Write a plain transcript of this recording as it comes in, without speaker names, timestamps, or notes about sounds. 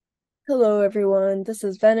Hello, everyone. This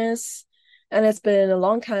is Venice, and it's been a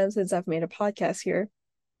long time since I've made a podcast here.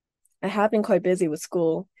 I have been quite busy with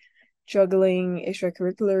school, juggling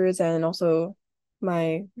extracurriculars and also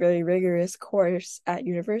my really rigorous course at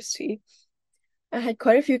university. I had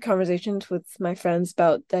quite a few conversations with my friends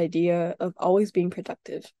about the idea of always being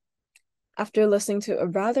productive. After listening to a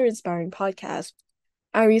rather inspiring podcast,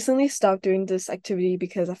 I recently stopped doing this activity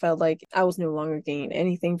because I felt like I was no longer gaining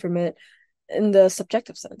anything from it in the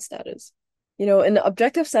subjective sense, that is. In the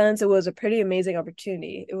objective sense, it was a pretty amazing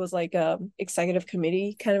opportunity. It was like executive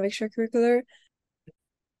committee kind of extracurricular.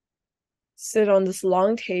 Sit on this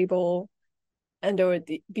long table, and there would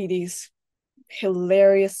be these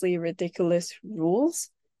hilariously ridiculous rules.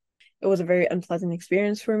 It was a very unpleasant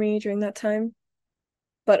experience for me during that time.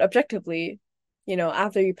 But objectively,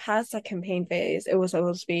 after you pass that campaign phase, it was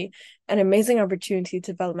supposed to be an amazing opportunity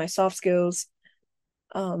to develop my soft skills.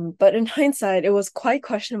 But in hindsight, it was quite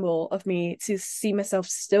questionable of me to see myself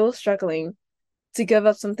still struggling to give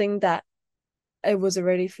up something that I was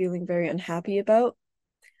already feeling very unhappy about,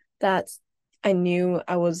 that I knew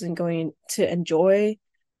I wasn't going to enjoy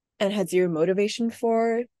and had zero motivation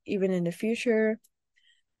for, even in the future.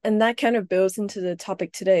 And that kind of builds into the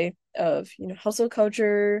topic today of, hustle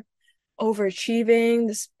culture, overachieving,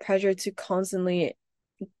 this pressure to constantly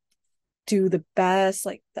do the best,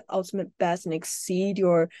 like the ultimate best, and exceed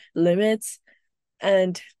your limits,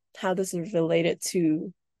 and how this is related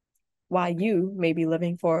to why you may be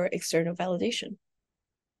living for external validation.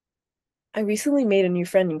 I recently made a new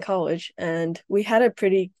friend in college, and we had a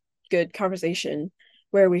pretty good conversation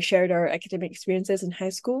where we shared our academic experiences in high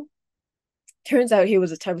school. Turns out he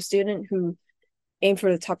was a type of student who aimed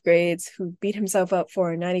for the top grades, who beat himself up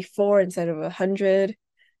for a 94 instead of 100.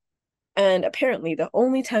 And apparently, the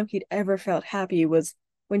only time he'd ever felt happy was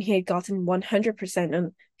when he had gotten 100%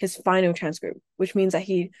 on his final transcript, which means that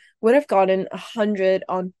he would have gotten 100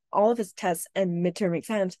 on all of his tests and midterm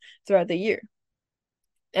exams throughout the year.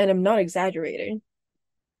 And I'm not exaggerating.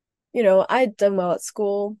 I'd done well at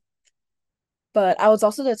school, but I was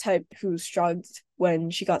also the type who struggled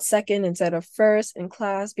when she got second instead of first in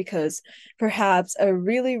class because perhaps a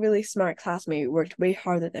really, really smart classmate worked way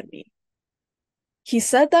harder than me. He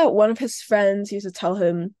said that one of his friends used to tell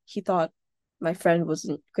him he thought my friend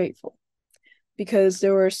wasn't grateful because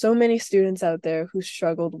there were so many students out there who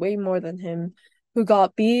struggled way more than him, who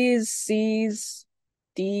got B's, C's,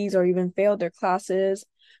 D's, or even failed their classes.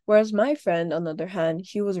 Whereas my friend, on the other hand,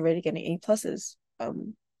 he was already getting A pluses.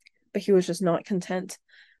 But he was just not content.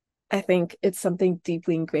 I think it's something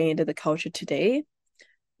deeply ingrained in the culture today,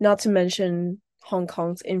 not to mention Hong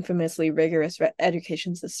Kong's infamously rigorous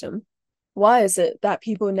education system. Why is it that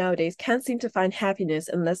people nowadays can't seem to find happiness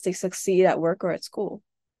unless they succeed at work or at school?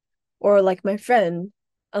 Or like my friend,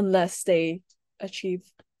 unless they achieve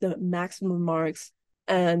the maximum marks.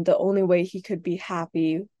 And the only way he could be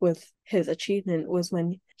happy with his achievement was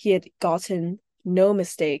when he had gotten no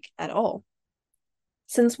mistake at all.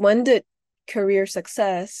 Since when did career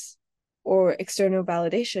success or external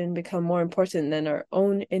validation become more important than our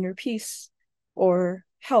own inner peace or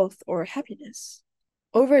health or happiness?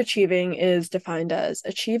 Overachieving is defined as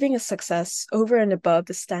achieving a success over and above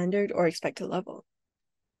the standard or expected level.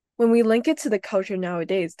 When we link it to the culture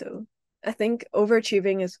nowadays, though, I think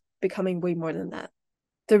overachieving is becoming way more than that.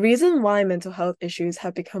 The reason why mental health issues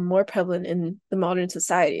have become more prevalent in the modern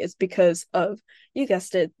society is because of, you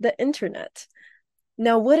guessed it, the internet.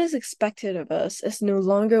 Now, what is expected of us is no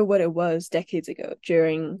longer what it was decades ago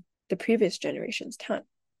during the previous generation's time.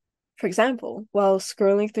 For example, while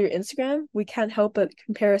scrolling through Instagram, we can't help but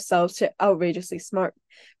compare ourselves to outrageously smart,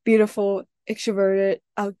 beautiful, extroverted,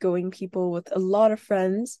 outgoing people with a lot of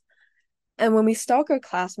friends. And when we stalk our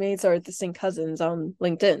classmates or distant cousins on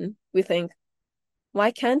LinkedIn, we think, why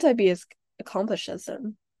can't I be as accomplished as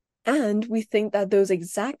them? And we think that those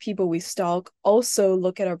exact people we stalk also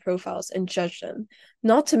look at our profiles and judge them,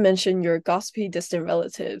 not to mention your gossipy distant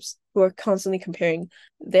relatives who are constantly comparing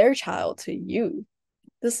their child to you.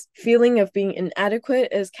 This feeling of being inadequate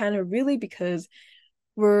is kind of really because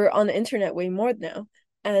we're on the internet way more now,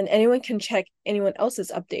 and anyone can check anyone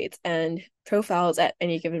else's updates and profiles at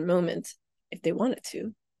any given moment if they wanted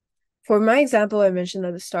to. For my example, I mentioned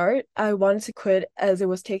at the start, I wanted to quit as it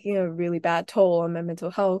was taking a really bad toll on my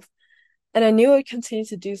mental health, and I knew I would continue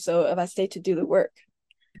to do so if I stayed to do the work.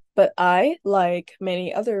 But I, like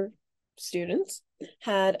many other students,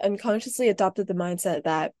 had unconsciously adopted the mindset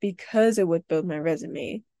that because it would build my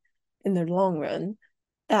resume in the long run,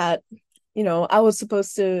 that, I was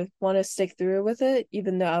supposed to want to stick through with it,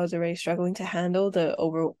 even though I was already struggling to handle the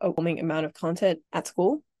overwhelming amount of content at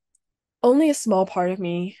school. Only a small part of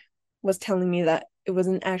me was telling me that it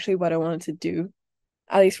wasn't actually what I wanted to do,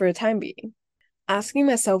 at least for the time being. Asking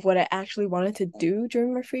myself what I actually wanted to do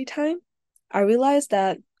during my free time, I realized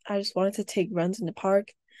that I just wanted to take runs in the park,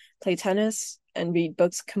 play tennis, and read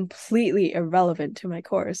books completely irrelevant to my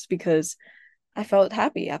course because I felt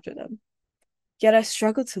happy after them. Yet I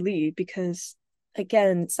struggled to leave because,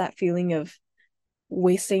 again, it's that feeling of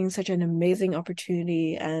wasting such an amazing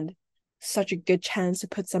opportunity and such a good chance to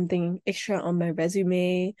put something extra on my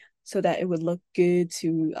resume so that it would look good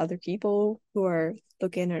to other people who are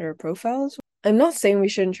looking at our profiles. I'm not saying we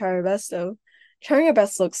shouldn't try our best though. Trying our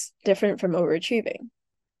best looks different from overachieving.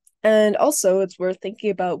 And also, it's worth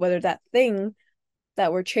thinking about whether that thing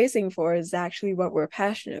that we're chasing for is actually what we're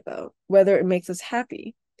passionate about, whether it makes us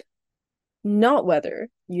happy, not whether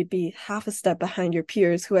you'd be half a step behind your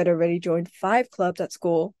peers who had already joined 5 clubs at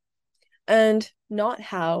school, and not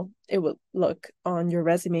how it would look on your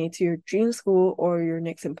resume to your dream school or your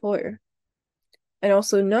next employer. And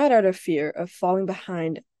also not out of fear of falling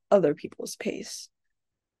behind other people's pace.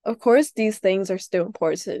 Of course, these things are still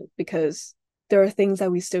important because there are things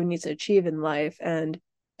that we still need to achieve in life, and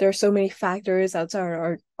there are so many factors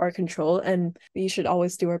outside our control, and we should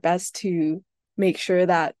always do our best to make sure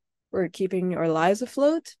that we're keeping our lives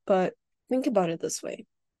afloat. But think about it this way.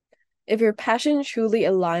 If your passion truly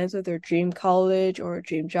aligns with your dream college or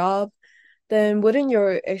dream job, then wouldn't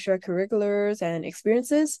your extracurriculars and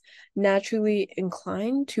experiences naturally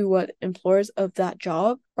incline to what employers of that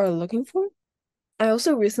job are looking for? I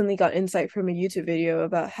also recently got insight from a YouTube video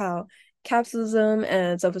about how capitalism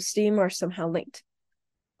and self-esteem are somehow linked.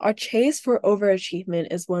 Our chase for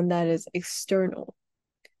overachievement is one that is external.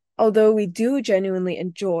 Although we do genuinely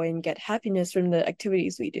enjoy and get happiness from the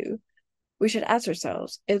activities we do, we should ask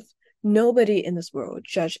ourselves if nobody in this world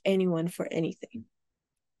judged anyone for anything.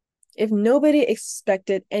 If nobody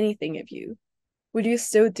expected anything of you, would you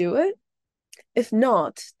still do it? If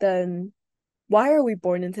not, then why are we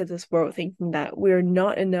born into this world thinking that we're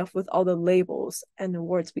not enough with all the labels and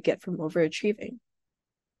awards we get from overachieving?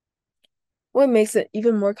 What makes it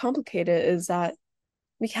even more complicated is that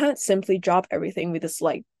we can't simply drop everything we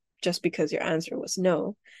dislike just because your answer was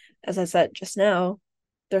no. As I said just now,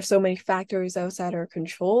 there's so many factors outside our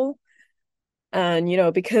control. And,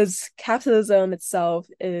 because capitalism itself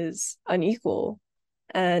is unequal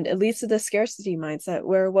and it leads to the scarcity mindset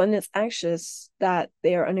where one is anxious that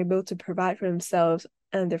they are unable to provide for themselves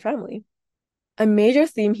and their family. A major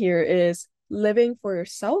theme here is living for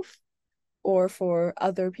yourself or for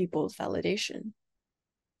other people's validation.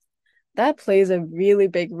 That plays a really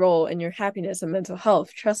big role in your happiness and mental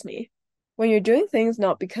health, trust me. When you're doing things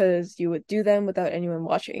not because you would do them without anyone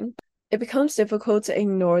watching, it becomes difficult to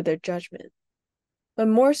ignore their judgment. But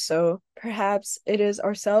more so, perhaps it is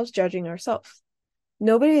ourselves judging ourselves.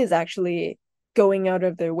 Nobody is actually going out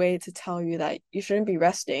of their way to tell you that you shouldn't be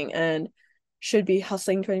resting and should be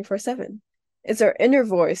hustling 24/7. It's our inner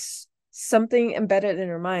voice, something embedded in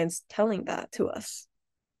our minds telling that to us.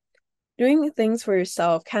 Doing things for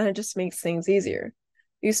yourself kind of just makes things easier.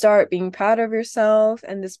 You start being proud of yourself,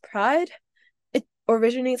 and this pride, it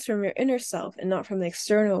originates from your inner self and not from the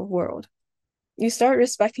external world. You start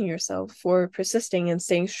respecting yourself for persisting and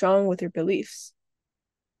staying strong with your beliefs.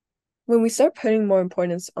 When we start putting more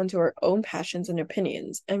importance onto our own passions and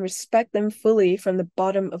opinions and respect them fully from the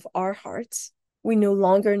bottom of our hearts, we no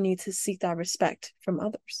longer need to seek that respect from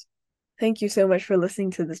others. Thank you so much for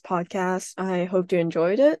listening to this podcast. I hope you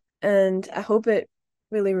enjoyed it, and I hope it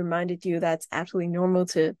really reminded you that it's absolutely normal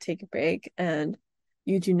to take a break and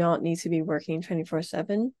you do not need to be working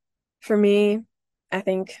 24/7. For me, I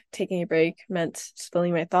think taking a break meant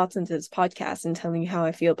spilling my thoughts into this podcast and telling you how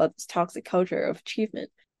I feel about this toxic culture of achievement.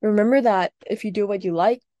 Remember that if you do what you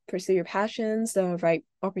like, pursue your passions, the right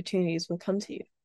opportunities will come to you.